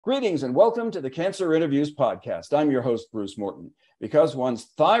Greetings and welcome to the Cancer Interviews podcast. I'm your host, Bruce Morton. Because one's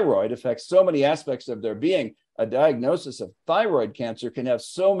thyroid affects so many aspects of their being, a diagnosis of thyroid cancer can have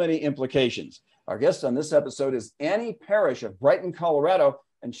so many implications. Our guest on this episode is Annie Parrish of Brighton, Colorado,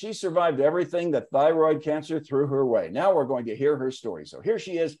 and she survived everything that thyroid cancer threw her way. Now we're going to hear her story. So here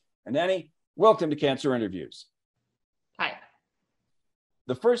she is. And Annie, welcome to Cancer Interviews. Hi.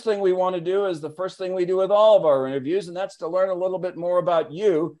 The first thing we want to do is the first thing we do with all of our interviews, and that's to learn a little bit more about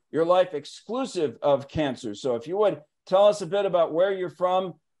you, your life exclusive of cancer. So if you would, tell us a bit about where you're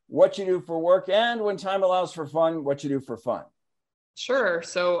from, what you do for work, and when time allows for fun, what you do for fun. Sure.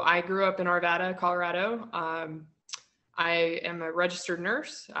 So I grew up in Arvada, Colorado. I am a registered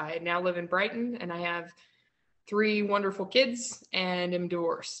nurse. I now live in Brighton, and I have 3 wonderful kids and am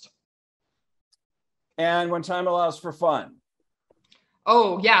divorced. And when time allows for fun.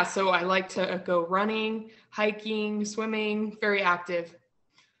 Oh, yeah. So I like to go running, hiking, swimming, very active.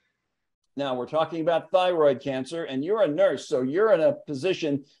 Now we're talking about thyroid cancer, and you're a nurse, so you're in a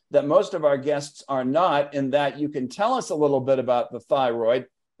position that most of our guests are not, in that you can tell us a little bit about the thyroid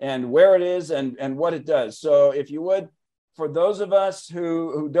and where it is and what it does. So if you would, for those of us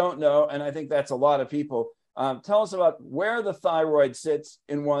who don't know, and I think that's a lot of people, tell us about where the thyroid sits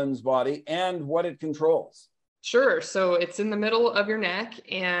in one's body and what it controls. Sure. So it's in the middle of your neck,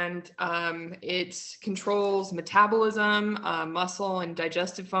 and it controls metabolism, muscle and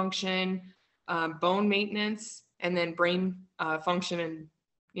digestive function, bone maintenance, and then brain function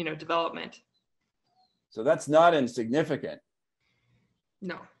and, development. So that's not insignificant.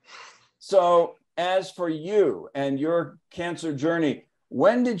 No. So as for you and your cancer journey,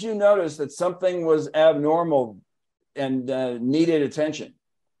 when did you notice that something was abnormal and needed attention?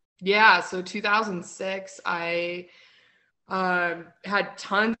 Yeah, so 2006, I had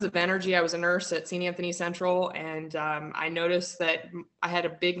tons of energy. I was a nurse at St. Anthony Central, and I noticed that I had a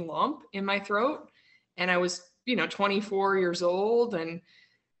big lump in my throat, and I was, 24 years old and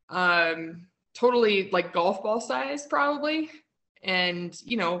totally like golf ball size probably. And,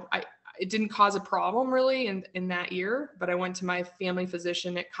 it didn't cause a problem really in that year, but I went to my family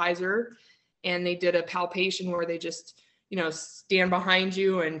physician at Kaiser, and they did a palpation where they just stand behind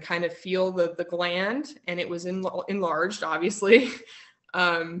you and kind of feel the gland, and it was enlarged, obviously.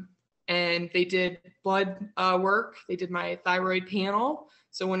 And they did blood work. They did my thyroid panel.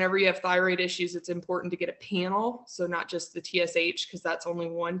 So whenever you have thyroid issues, it's important to get a panel. So not just the TSH, because that's only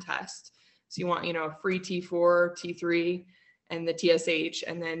one test. So you want, a free T4, T3, and the TSH.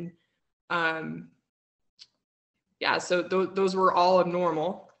 And then, so those were all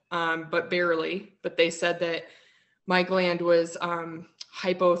abnormal, but barely. But they said that my gland was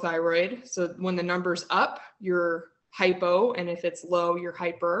hypothyroid. So when the number's up, you're hypo, and if it's low, you're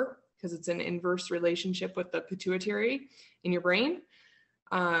hyper, because it's an inverse relationship with the pituitary in your brain.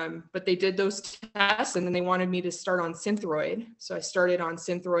 But they did those tests, and then they wanted me to start on synthroid. So I started on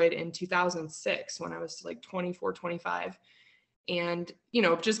synthroid in 2006 when I was like 24, 25. And,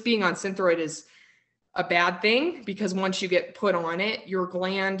 just being on synthroid is a bad thing, because once you get put on it, your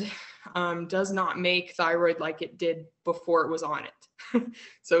gland does not make thyroid like it did before it was on it.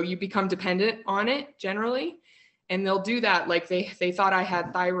 So you become dependent on it generally. And they'll do that. Like they thought I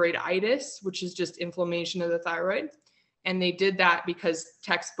had thyroiditis, which is just inflammation of the thyroid. And they did that because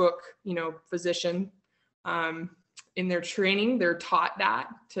textbook, physician, in their training, they're taught that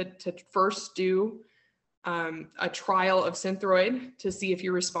to first do a trial of synthroid to see if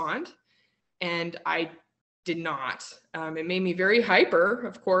you respond. And I did not. It made me very hyper,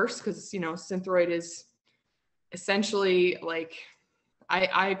 of course, because, synthroid is essentially like,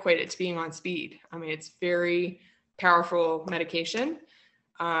 I equate it to being on speed. I mean, it's very powerful medication.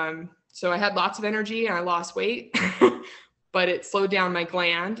 So I had lots of energy and I lost weight, but it slowed down my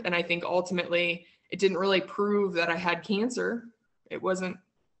gland. And I think ultimately it didn't really prove that I had cancer. It wasn't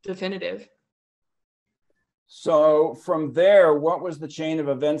definitive. So from there, what was the chain of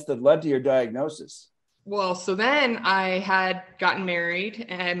events that led to your diagnosis? Well, so then I had gotten married,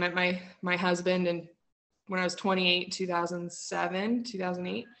 and I met my husband when I was 28, 2007,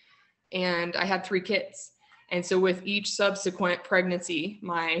 2008, and I had 3 kids. And so with each subsequent pregnancy,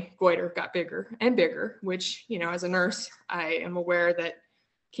 my goiter got bigger and bigger, which, as a nurse, I am aware that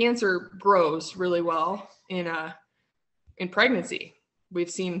cancer grows really well in pregnancy. We've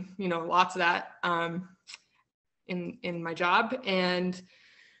seen, lots of that in my job. And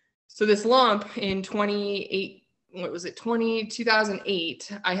so this lump in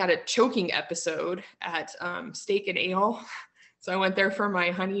 2008, I had a choking episode at Steak and Ale. So I went there for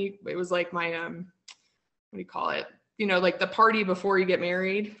my honey. It was like my, what do you call it? Like the party before you get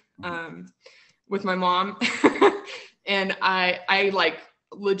married with my mom. And I like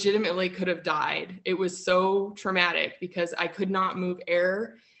legitimately could have died. It was so traumatic because I could not move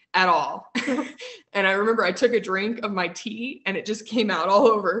air at all. And I remember I took a drink of my tea and it just came out all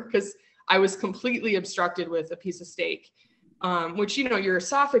over because I was completely obstructed with a piece of steak, which, you know, your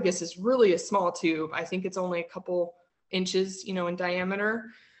esophagus is really a small tube. I think it's only a couple inches, you know, in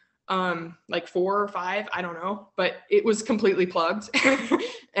diameter, like 4 or 5, I don't know, but it was completely plugged.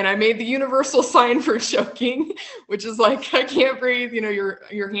 And I made the universal sign for choking, which is like, I can't breathe, you know,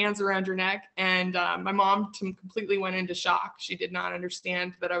 your hands around your neck. And my mom completely went into shock. She did not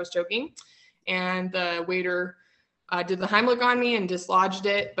understand that I was choking. And the waiter did the Heimlich on me and dislodged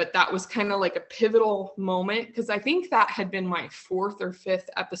it. But that was kind of like a pivotal moment because I think that had been my 4th or 5th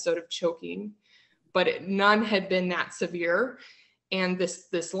episode of choking, but none had been that severe. And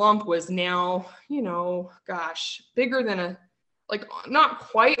this lump was now, you know, gosh, bigger than like not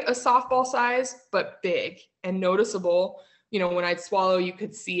quite a softball size, but big and noticeable. You know, when I'd swallow, you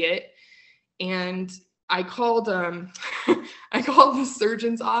could see it. And I called, I called the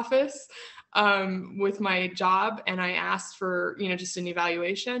surgeon's office with my job, and I asked for, you know, just an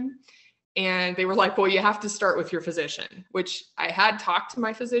evaluation. And they were like, well, you have to start with your physician, which I had talked to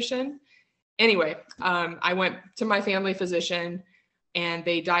my physician. Anyway, I went to my family physician and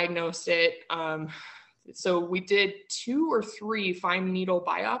they diagnosed it. So we did 2 or 3 fine needle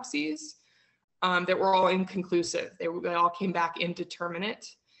biopsies that were all inconclusive. They all came back indeterminate.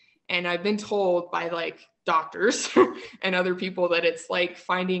 And I've been told by like doctors and other people that it's like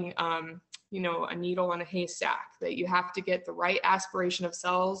finding, you know, a needle in a haystack, that you have to get the right aspiration of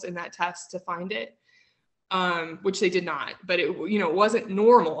cells in that test to find it, which they did not. But it, you know, it wasn't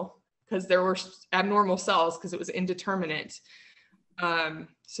normal because there were abnormal cells because it was indeterminate.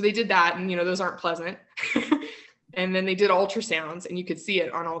 So they did that, and, you know, those aren't pleasant. And then they did ultrasounds, and you could see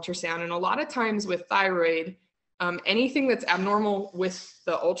it on ultrasound. And a lot of times with thyroid, anything that's abnormal with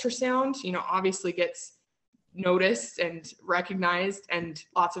the ultrasound, you know, obviously gets noticed and recognized and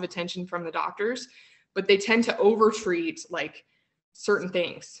lots of attention from the doctors, but they tend to overtreat like certain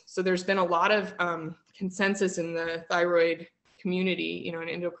things. So there's been a lot of consensus in the thyroid community, you know, in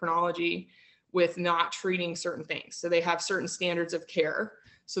endocrinology, with not treating certain things. So they have certain standards of care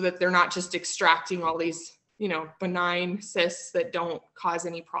so that they're not just extracting all these, you know, benign cysts that don't cause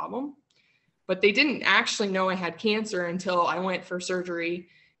any problem. But they didn't actually know I had cancer until I went for surgery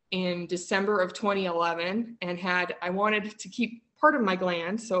in December of 2011 and I wanted to keep part of my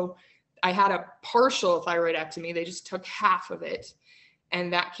gland. So I had a partial thyroidectomy. They just took half of it,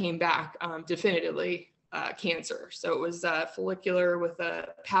 and that came back definitively cancer. So it was follicular with a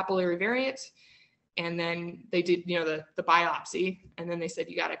papillary variant. And then they did, you know, the biopsy, and then they said,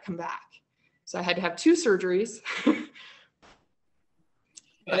 you got to come back. So I had to have 2 surgeries.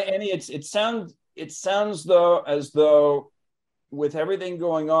 Annie, it sounds though as though with everything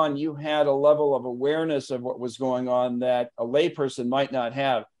going on, you had a level of awareness of what was going on that a layperson might not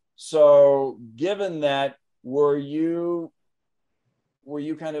have. So given that, were you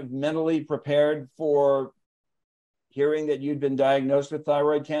kind of mentally prepared for hearing that you'd been diagnosed with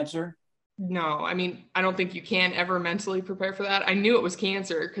thyroid cancer? No, I mean, I don't think you can ever mentally prepare for that. I knew it was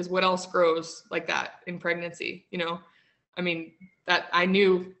cancer because what else grows like that in pregnancy, you know? I mean, that I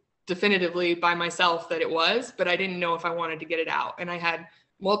knew definitively by myself that it was, but I didn't know if I wanted to get it out. And I had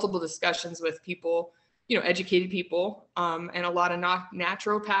multiple discussions with people, you know, educated people, and a lot of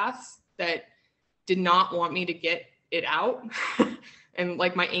naturopaths that did not want me to get it out. And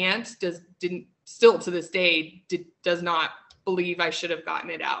like my aunt still to this day does not believe I should have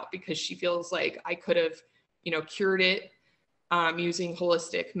gotten it out because she feels like I could have, you know, cured it using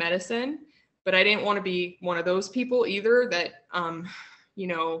holistic medicine. But I didn't want to be one of those people either that, you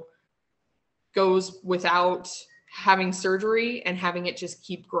know, goes without having surgery and having it just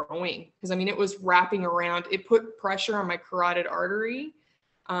keep growing. Because I mean, it was wrapping around, it put pressure on my carotid artery.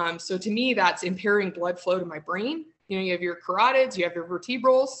 So to me, that's impairing blood flow to my brain. You know, you have your carotids, you have your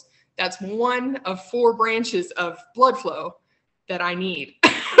vertebrals. That's one of 4 branches of blood flow that I need.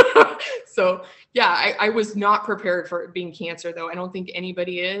 So yeah, I was not prepared for it being cancer though. I don't think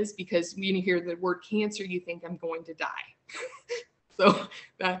anybody is, because when you hear the word cancer, you think I'm going to die. So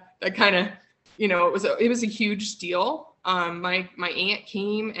that kind of, you know, it was a huge deal. My aunt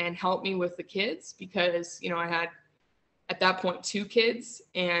came and helped me with the kids because, you know, I had at that point 2 kids,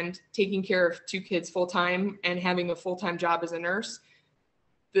 and taking care of 2 kids full time and having a full-time job as a nurse.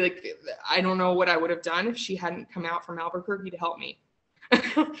 Like, I don't know what I would have done if she hadn't come out from Albuquerque to help me,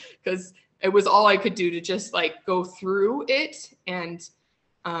 because it was all I could do to just like go through it and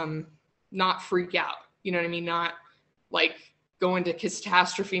not freak out. You know what I mean? Not like go into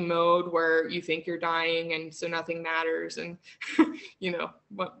catastrophe mode where you think you're dying and so nothing matters. And, you know,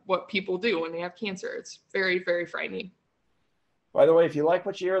 what people do when they have cancer. It's very, very frightening. By the way, if you like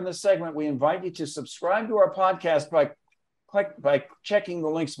what you hear in this segment, we invite you to subscribe to our podcast by checking the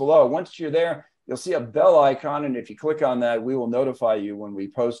links below. Once you're there, you'll see a bell icon. And if you click on that, we will notify you when we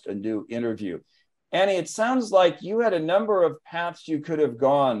post a new interview. Annie, it sounds like you had a number of paths you could have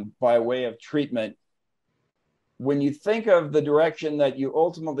gone by way of treatment. When you think of the direction that you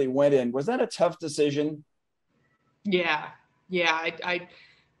ultimately went in, was that a tough decision? Yeah. I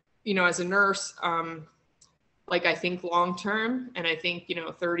you know, as a nurse, like I think long-term, and I think, you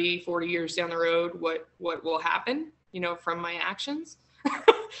know, 30, 40 years down the road, what will happen, you know, from my actions.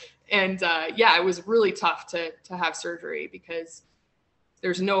 And yeah, it was really tough to have surgery because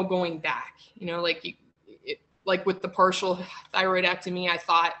there's no going back, you know, like like with the partial thyroidectomy, I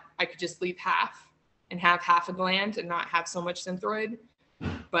thought I could just leave half and have half a gland and not have so much synthroid.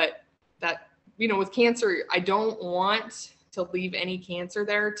 But that, you know, with cancer, I don't want to leave any cancer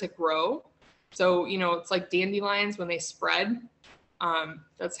there to grow. So, you know, it's like dandelions when they spread.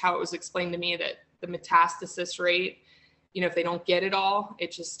 That's how it was explained to me, that the metastasis rate, you know, if they don't get it all,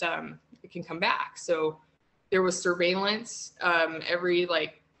 it just, it can come back. So there was surveillance every,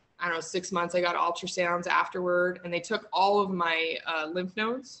 like, I don't know, 6 months. I got ultrasounds afterward, and they took all of my lymph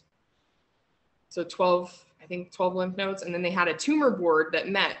nodes. So 12 lymph nodes. And then they had a tumor board that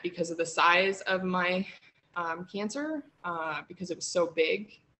met because of the size of my cancer, because it was so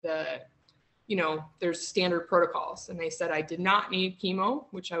big. You know, there's standard protocols. And they said I did not need chemo,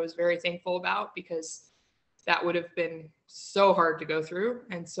 which I was very thankful about, because that would have been so hard to go through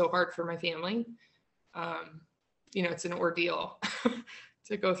and so hard for my family. You know, it's an ordeal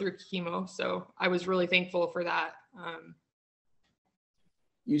to go through chemo. So I was really thankful for that.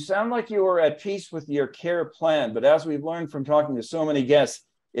 You sound like you were at peace with your care plan, but as we've learned from talking to so many guests,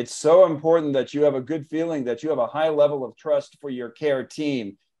 it's so important that you have a good feeling, that you have a high level of trust for your care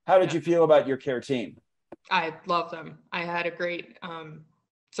team. How did you feel about your care team? I love them. I had a great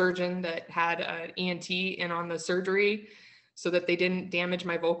surgeon that had an ENT in on the surgery so that they didn't damage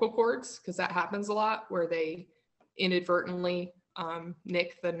my vocal cords, because that happens a lot where they inadvertently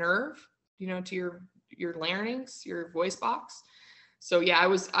nick the nerve, you know, to your larynx, your voice box. So yeah, I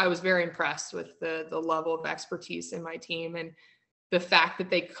was very impressed with the level of expertise in my team, and the fact that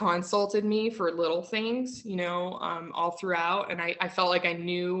they consulted me for little things, you know, all throughout. And I felt like I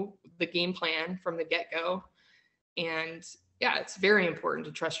knew the game plan from the get-go. And yeah, it's very important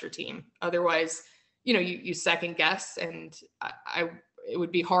to trust your team. Otherwise, you know, you second guess, and it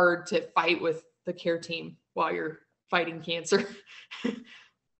would be hard to fight with the care team while you're fighting cancer.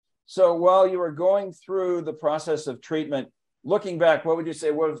 So while you were going through the process of treatment, looking back, what would you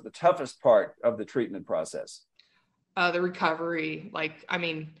say was the toughest part of the treatment process? The recovery, like, I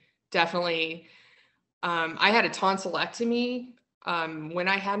mean, definitely. I had a tonsillectomy when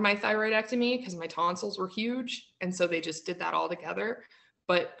I had my thyroidectomy, because my tonsils were huge. And so they just did that all together.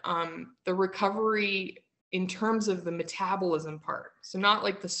 But the recovery in terms of the metabolism part, so not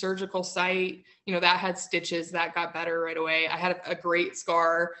like the surgical site, you know, that had stitches that got better right away. I had a great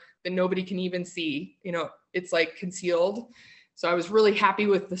scar that nobody can even see, you know, it's like concealed. So I was really happy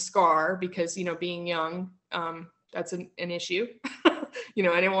with the scar because, you know, being young, that's an issue. You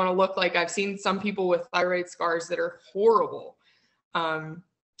know, I didn't want to look like, I've seen some people with thyroid scars that are horrible.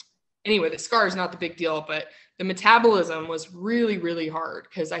 Anyway, the scar is not the big deal, but the metabolism was really, really hard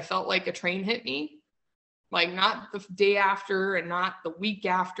because I felt like a train hit me, like not the day after and not the week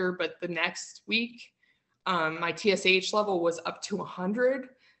after, but the next week. My TSH level was up to 100.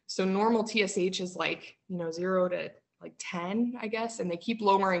 So normal TSH is like, you know, 0 to like 10, I guess. And they keep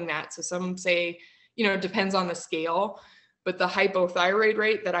lowering that. So some say, you know, it depends on the scale, but the hypothyroid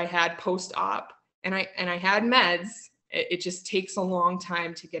rate that I had post-op, and I had meds, it just takes a long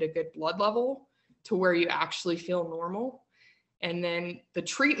time to get a good blood level to where you actually feel normal. And then the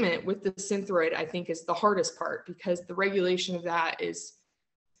treatment with the synthroid, I think, is the hardest part, because the regulation of that is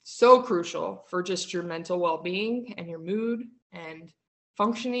so crucial for just your mental well-being and your mood and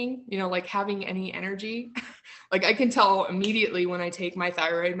functioning, you know, like having any energy. Like I can tell immediately when I take my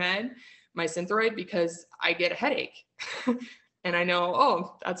thyroid med, my synthroid, because I get a headache. And I know,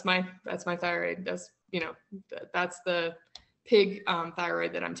 oh, that's my thyroid. That's, you know, that's the pig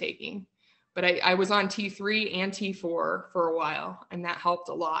thyroid that I'm taking. But I was on T3 and T4 for a while, and that helped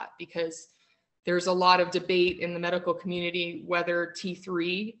a lot because there's a lot of debate in the medical community whether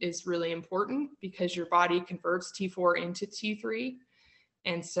T3 is really important because your body converts T4 into T3.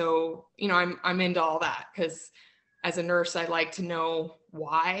 And so, you know, I'm into all that because as a nurse, I like to know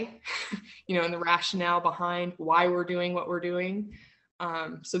why, and the rationale behind why we're doing what we're doing.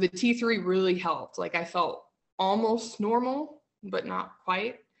 So the T3 really helped. Like I felt almost normal, but not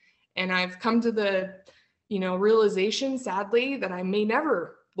quite. And I've come to the, realization, sadly, that I may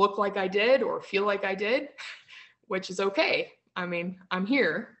never look like I did or feel like I did, which is okay. I mean, I'm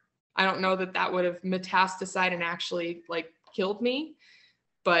here. I don't know that that would have metastasized and actually like killed me,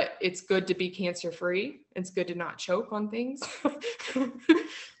 but it's good to be cancer free. It's good to not choke on things.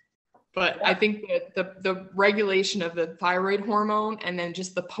 But I think that the regulation of the thyroid hormone and then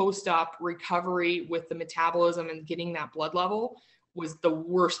just the post-op recovery with the metabolism and getting that blood level was the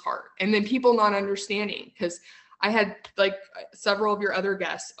worst part. And then people not understanding, because I had like several of your other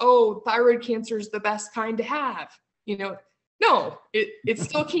guests, oh, thyroid cancer is the best kind to have. No, it's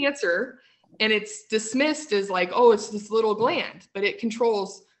still cancer, and it's dismissed as like, oh, it's this little gland, but it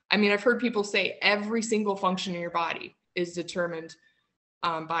controls. I mean, I've heard people say every single function in your body is determined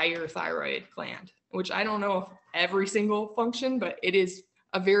by your thyroid gland, which I don't know if every single function, but it is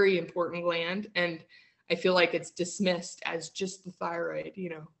a very important gland. And I feel like it's dismissed as just the thyroid,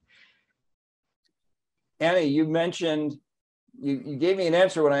 Annie, you mentioned, you gave me an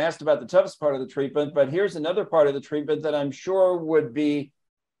answer when I asked about the toughest part of the treatment, but here's another part of the treatment that I'm sure would be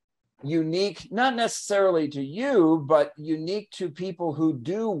unique, not necessarily to you, but unique to people who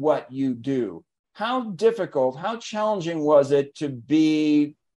do what you do. How difficult, how challenging was it to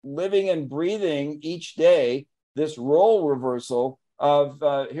be living and breathing each day this role reversal of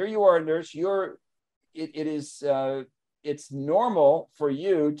here you are, a nurse, it's normal for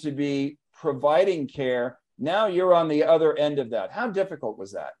you to be providing care. Now you're on the other end of that. How difficult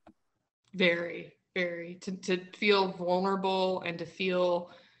was that? Very, very. To feel vulnerable and to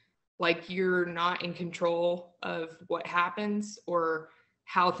feel like you're not in control of what happens or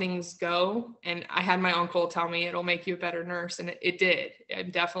how things go. And I had my uncle tell me it'll make you a better nurse. And it did.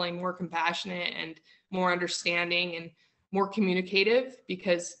 I'm definitely more compassionate and more understanding and more communicative,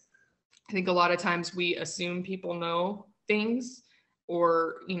 because I think a lot of times we assume people know things,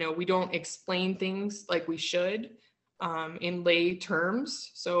 or, we don't explain things like we should in lay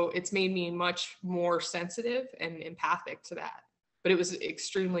terms. So it's made me much more sensitive and empathic to that. But it was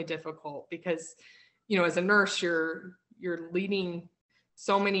extremely difficult because, as a nurse, you're leading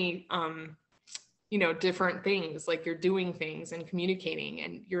so many, different things, like you're doing things and communicating,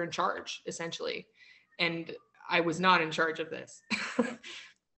 and you're in charge essentially. And I was not in charge of this.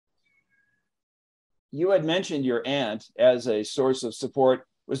 You had mentioned your aunt as a source of support.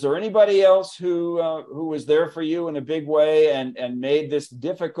 Was there anybody else who was there for you in a big way and made this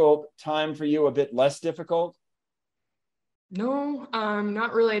difficult time for you a bit less difficult? No,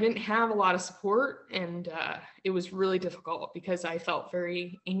 not really. I didn't have a lot of support, and it was really difficult because I felt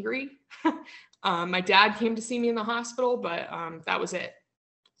very angry. My dad came to see me in the hospital, but that was it.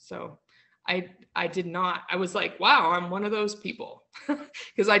 So I did not. I was like, wow, I'm one of those people,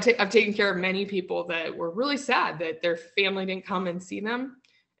 because I've taken care of many people that were really sad that their family didn't come and see them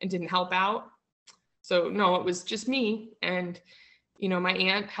and didn't help out. So no, it was just me. And my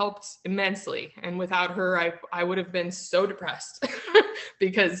aunt helped immensely. And without her, I would have been so depressed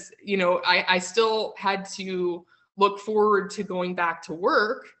because, I still had to look forward to going back to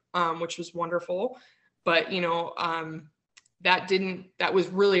work, which was wonderful. But, that was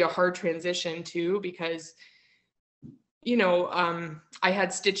really a hard transition too, because, I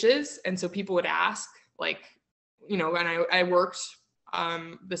had stitches. And so people would ask, like, and I worked,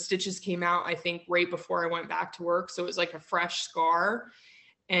 the stitches came out, I think, right before I went back to work. So it was like a fresh scar,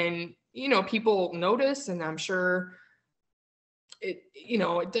 and, people notice, and I'm sure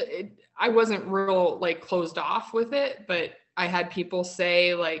I wasn't real like closed off with it, but I had people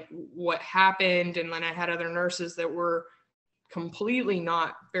say like what happened. And then I had other nurses that were completely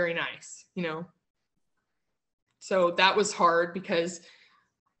not very nice, So that was hard because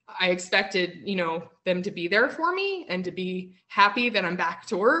I expected, them to be there for me and to be happy that I'm back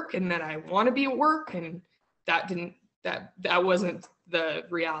to work and that I want to be at work. And that wasn't the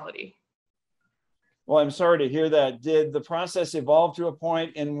reality. Well, I'm sorry to hear that. Did the process evolve to a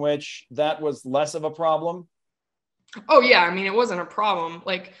point in which that was less of a problem? Oh yeah. I mean, it wasn't a problem.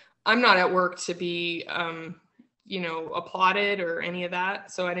 Like, I'm not at work to be, applauded or any of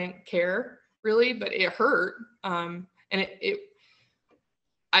that. So I didn't care really, but it hurt. And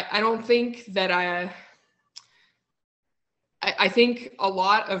I don't think that I think a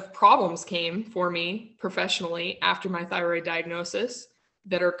lot of problems came for me professionally after my thyroid diagnosis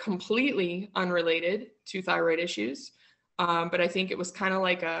that are completely unrelated to thyroid issues. But I think it was kind of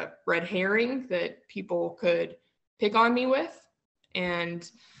like a red herring that people could pick on me with. And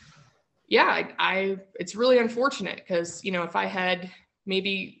yeah, it's really unfortunate because, if I had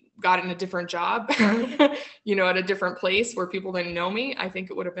maybe got in a different job, at a different place where people didn't know me, I think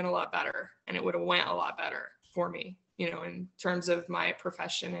it would have been a lot better, and it would have went a lot better for me, in terms of my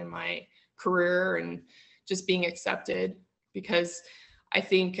profession and my career and just being accepted, because I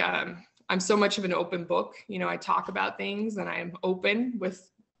think I'm so much of an open book. I talk about things and I'm open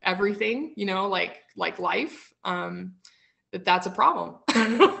with everything, like life, that's a problem,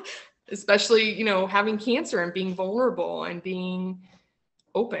 especially, having cancer and being vulnerable and being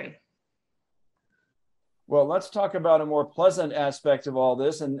open. Well, let's talk about a more pleasant aspect of all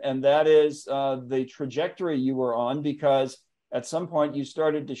this, and that is the trajectory you were on, because at some point you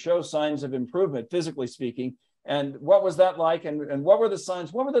started to show signs of improvement, physically speaking. And what was that like? And what were the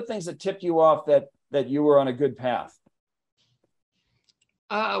signs? What were the things that tipped you off that you were on a good path?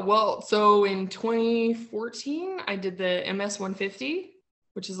 Well, so in 2014, I did the MS 150,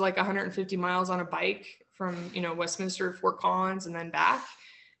 which is like 150 miles on a bike from, Westminster to Fort Collins and then back.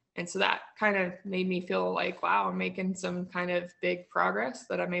 And so that kind of made me feel like, wow, I'm making some kind of big progress,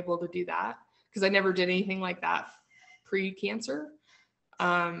 that I'm able to do that, because I never did anything like that pre-cancer.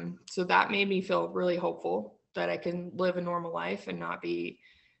 So that made me feel really hopeful that I can live a normal life and not be,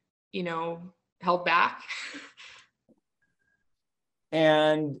 held back.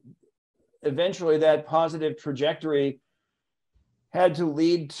 And eventually that positive trajectory had to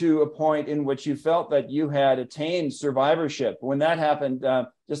lead to a point in which you felt that you had attained survivorship. When that happened,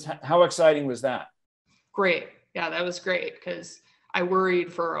 just how exciting was that? Great. Yeah, that was great, because I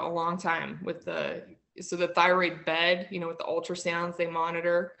worried for a long time with the thyroid bed, with the ultrasounds they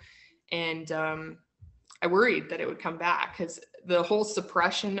monitor. And I worried that it would come back, because the whole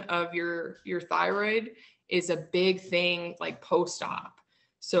suppression of your thyroid is a big thing, like post-op.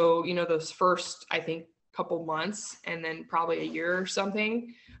 So, those first, I think, couple months, and then probably a year or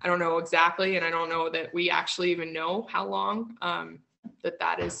something, I don't know exactly. And I don't know that we actually even know how long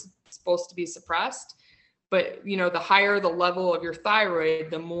that is supposed to be suppressed. But, the higher the level of your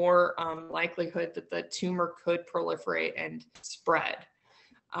thyroid, the more likelihood that the tumor could proliferate and spread.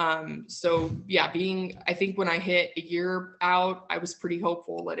 So yeah, I think when I hit a year out, I was pretty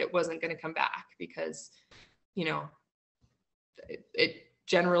hopeful that it wasn't going to come back, because, it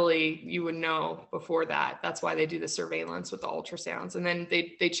generally, you would know before that. That's why they do the surveillance with the ultrasounds. And then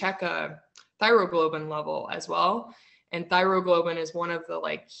they check a thyroglobin level as well. And thyroglobin is one of the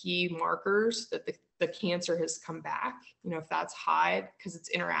key markers that the cancer has come back, if that's high, because it's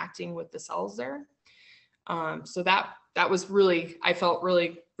interacting with the cells there. So that was really, I felt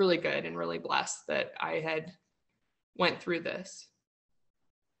really, really good and really blessed that I had went through this.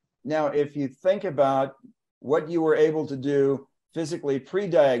 Now, if you think about what you were able to do physically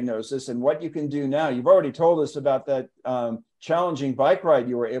pre-diagnosis and what you can do now, you've already told us about that challenging bike ride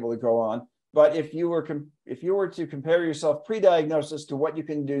you were able to go on. But if you were to compare yourself pre-diagnosis to what you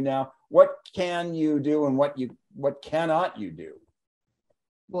can do now, what can you do and what cannot you do?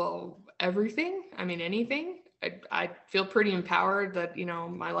 Well, everything. I mean, anything. I feel pretty empowered that,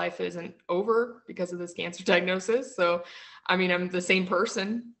 my life isn't over because of this cancer diagnosis. So, I mean, I'm the same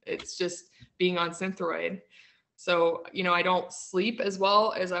person. It's just being on synthroid. So, I don't sleep as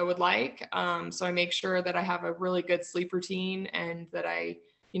well as I would like. So I make sure that I have a really good sleep routine, and that I,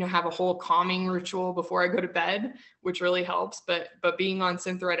 have a whole calming ritual before I go to bed, which really helps. But being on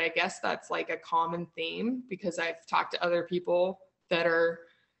synthroid, I guess that's like a common theme, because I've talked to other people that are,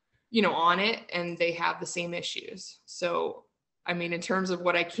 on it, and they have the same issues. So, I mean, in terms of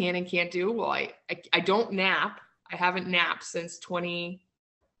what I can and can't do, well, I don't nap. I haven't napped since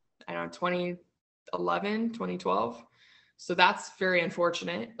 2011, 2012. So that's very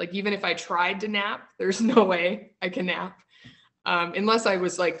unfortunate. Like, even if I tried to nap, there's no way I can nap. Unless I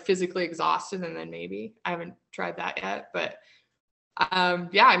was physically exhausted, and then maybe. I haven't tried that yet, but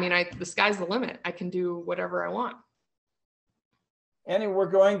yeah, I mean, the sky's the limit. I can do whatever I want. Annie, we're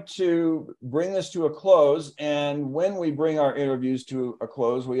going to bring this to a close. And when we bring our interviews to a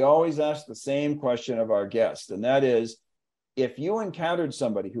close, we always ask the same question of our guest. And that is, if you encountered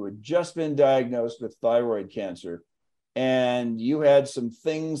somebody who had just been diagnosed with thyroid cancer, and you had some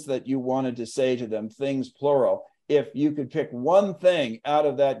things that you wanted to say to them, things plural, if you could pick one thing out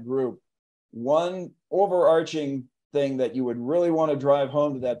of that group, one overarching thing that you would really want to drive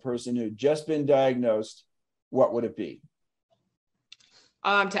home to that person who'd just been diagnosed, what would it be?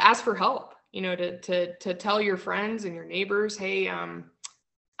 To ask for help, to tell your friends and your neighbors, hey, I'm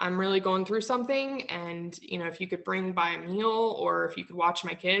really going through something. And, if you could bring by a meal, or if you could watch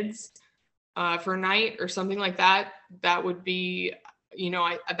my kids for a night or something like that, that would be,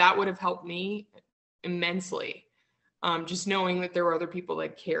 that would have helped me immensely. Just knowing that there were other people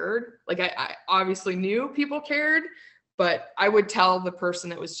that cared. Like, I obviously knew people cared, But I would tell the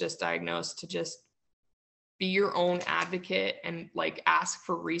person that was just diagnosed to just be your own advocate and like ask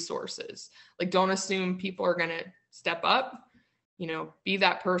for resources. Like, don't assume people are going to step up, you know, be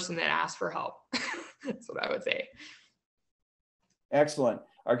that person that asks for help. That's what I would say. Excellent.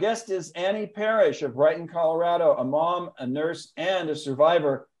 Our guest is Annie Parrish of Brighton, Colorado, a mom, a nurse, and a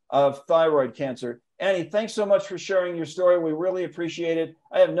survivor of thyroid cancer. Annie, thanks so much for sharing your story. We really appreciate it.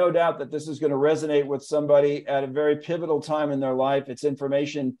 I have no doubt that this is going to resonate with somebody at a very pivotal time in their life. It's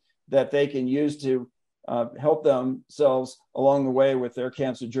information that they can use to help themselves along the way with their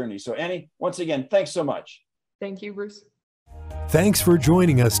cancer journey. So Annie, once again, thanks so much. Thank you, Bruce. Thanks for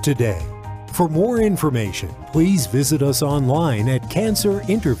joining us today. For more information, please visit us online at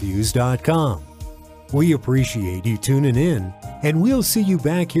cancerinterviews.com. We appreciate you tuning in, and we'll see you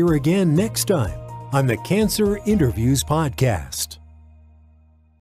back here again next time on the Cancer Interviews Podcast.